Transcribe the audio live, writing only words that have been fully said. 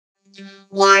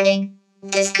Warning,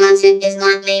 this content is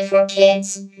not made for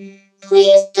kids.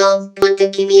 Please don't put the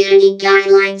community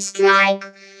guidelines strike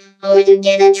or to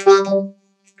get in trouble.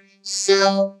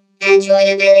 So, enjoy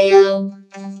the video.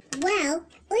 Well,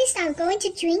 at least I'm going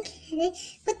to drink.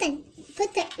 Put the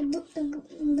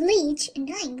bleach in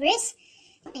Ingress.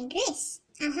 Ingress.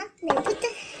 Now put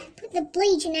the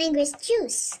bleach in Ingress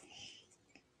juice.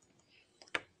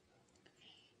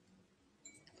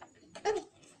 Okay.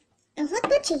 A hot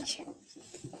bleach.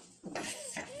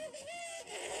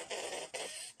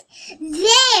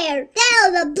 There! Now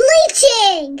the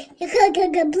bleaching!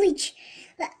 Bleach.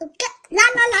 La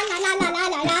la la la la la la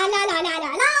la la la la la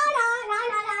la.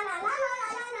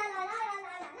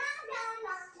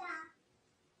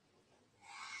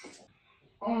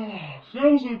 Ah,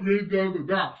 sounds like great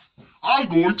that. I'm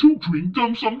going to drink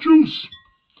them some juice.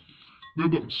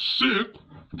 Maybe I'm sick.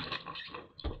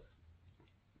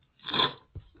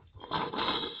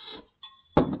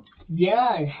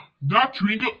 Wow, that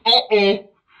drink, I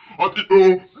don't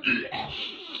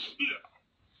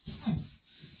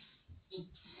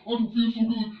feel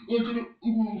so good.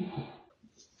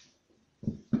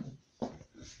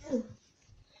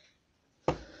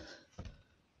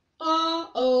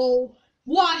 Uh-oh.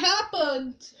 What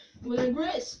happened with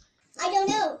Grace? I don't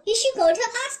know. You should go to the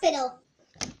hospital.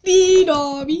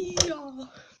 Vida, vida.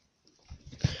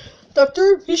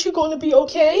 Doctor, is she going to be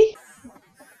okay?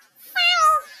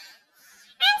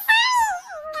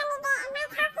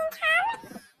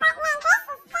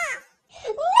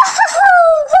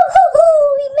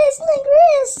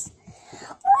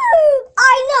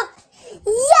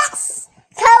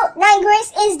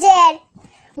 Is dead.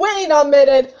 Wait a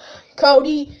minute,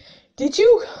 Cody. Did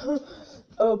you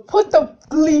put the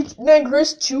bleach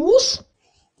Negris juice?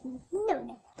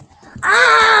 No.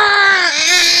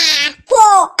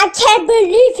 Whoa, I can't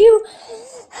believe you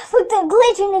put the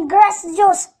bleach in the grass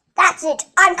juice. That's it.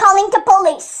 I'm calling the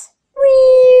police.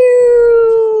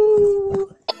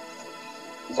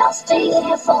 Just stay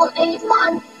here for 8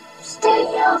 months. Stay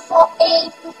here for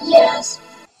 8 years.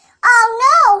 Oh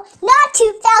no, not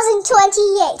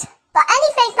 2028, but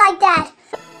anything like that.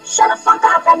 Shut the fuck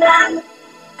up, man.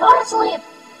 Go to sleep.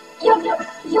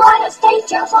 You are in state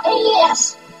jail for 8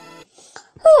 years.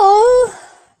 Oh,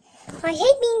 I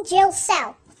hate being jail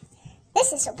cell.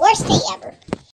 This is the worst day ever.